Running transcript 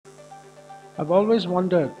I've always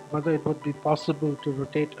wondered whether it would be possible to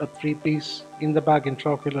rotate a three-piece in-the-bag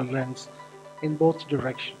intraocular lens in both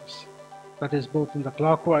directions, that is, both in the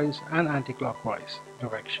clockwise and anti-clockwise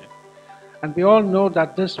direction. And we all know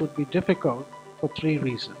that this would be difficult for three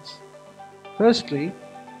reasons. Firstly,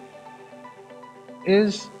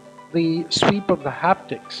 is the sweep of the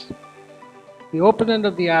haptics. The open end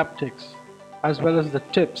of the haptics, as well as the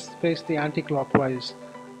tips, face the anti-clockwise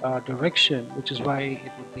direction, which is why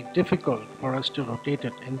it would be difficult for us to rotate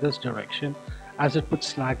it in this direction, as it would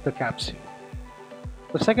snag the capsule.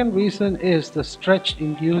 The second reason is the stretch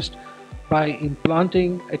induced by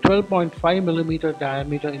implanting a 12.5 mm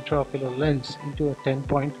diameter intraocular lens into a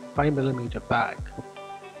 10.5 mm bag.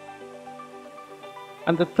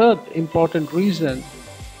 And the third important reason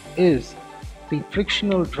is the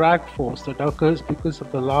frictional drag force that occurs because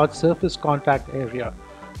of the large surface contact area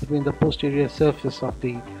between the posterior surface of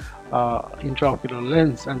the intraocular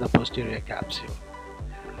lens and the posterior capsule.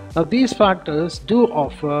 Now, these factors do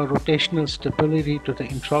offer rotational stability to the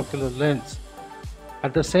intraocular lens.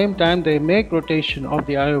 At the same time, they make rotation of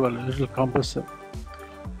the IOL a little cumbersome.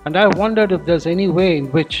 And I wondered if there's any way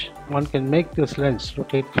in which one can make this lens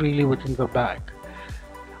rotate freely within the bag.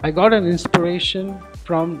 I got an inspiration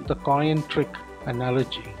from the coin trick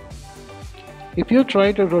analogy. If you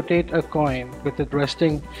try to rotate a coin with it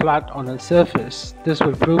resting flat on a surface, this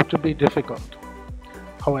will prove to be difficult.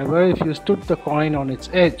 However, if you stood the coin on its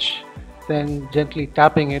edge, then gently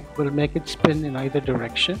tapping it will make it spin in either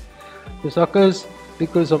direction. This occurs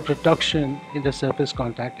because of reduction in the surface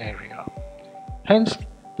contact area. Hence,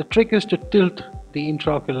 the trick is to tilt the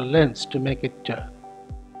intraocular lens to make it turn.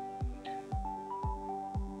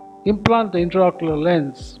 Implant the intraocular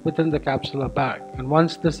lens within the capsular bag, and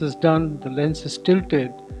once this is done, the lens is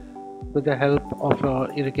tilted with the help of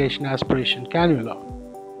an irrigation aspiration cannula.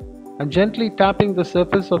 And gently tapping the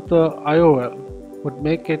surface of the IOL would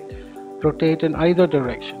make it rotate in either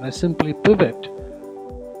direction. I simply pivot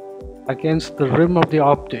against the rim of the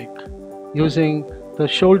optic using the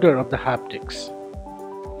shoulder of the haptics.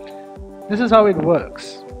 This is how it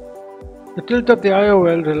works. The tilt of the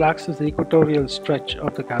IOL relaxes the equatorial stretch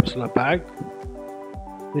of the capsular bag,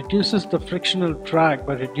 reduces the frictional drag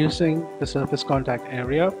by reducing the surface contact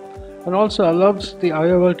area, and also allows the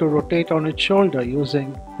IOL to rotate on its shoulder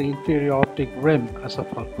using the inferior optic rim as a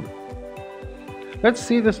fulcrum. Let's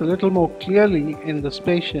see this a little more clearly in this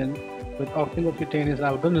patient with oculocutaneous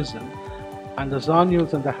albinism, and the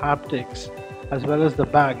zonules and the haptics as well as the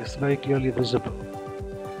bag is very clearly visible.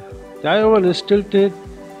 The IOL is tilted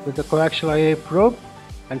with the coaxial IA probe,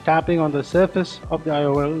 and tapping on the surface of the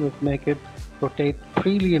IOL would make it rotate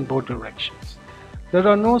freely in both directions. There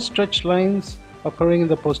are no stretch lines occurring in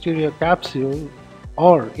the posterior capsule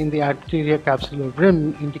or in the anterior capsular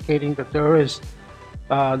rim, indicating that there is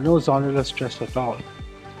no zonular stress at all.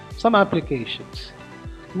 Some applications.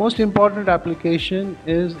 Most important application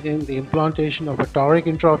is in the implantation of a toric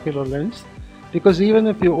intraocular lens, because even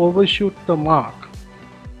if you overshoot the mark,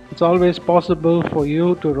 it's always possible for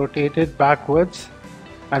you to rotate it backwards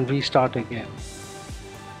and restart again.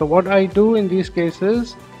 So what I do in these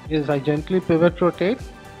cases is I gently pivot rotate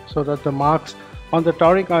so that the marks on the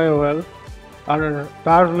toric IOL are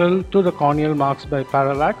parallel to the corneal marks by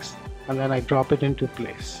parallax, and then I drop it into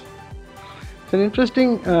place. It's an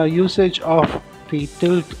interesting usage of the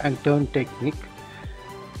tilt and turn technique.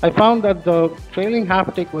 I found that the trailing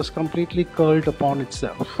haptic was completely curled upon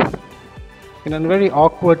itself in a very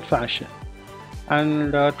awkward fashion,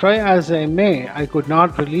 and try as I may, I could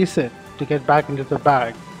not release it to get back into the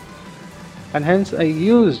bag, and hence I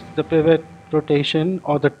used the pivot rotation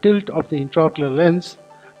or the tilt of the intraocular lens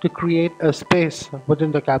to create a space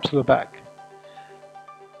within the capsular bag.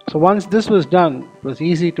 So once this was done, it was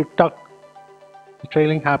easy to tuck the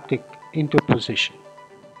trailing haptic into position.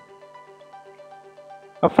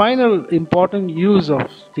 A final important use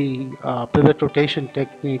of the pivot rotation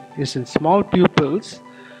technique is in small pupils,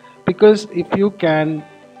 because if you can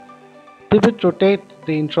pivot rotate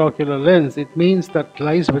the intraocular lens, it means that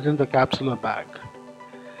lies within the capsular bag.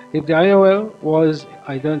 If the IOL was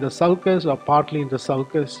either in the sulcus or partly in the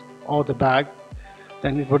sulcus or the bag,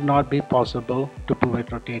 then it would not be possible to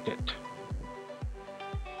pivot rotate it.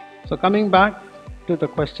 So coming back to the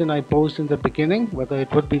question I posed in the beginning, whether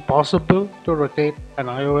it would be possible to rotate an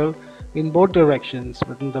IOL in both directions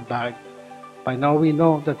within the bag, by now we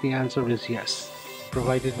know that the answer is yes,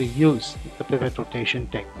 provided we use the pivot rotation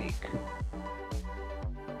technique.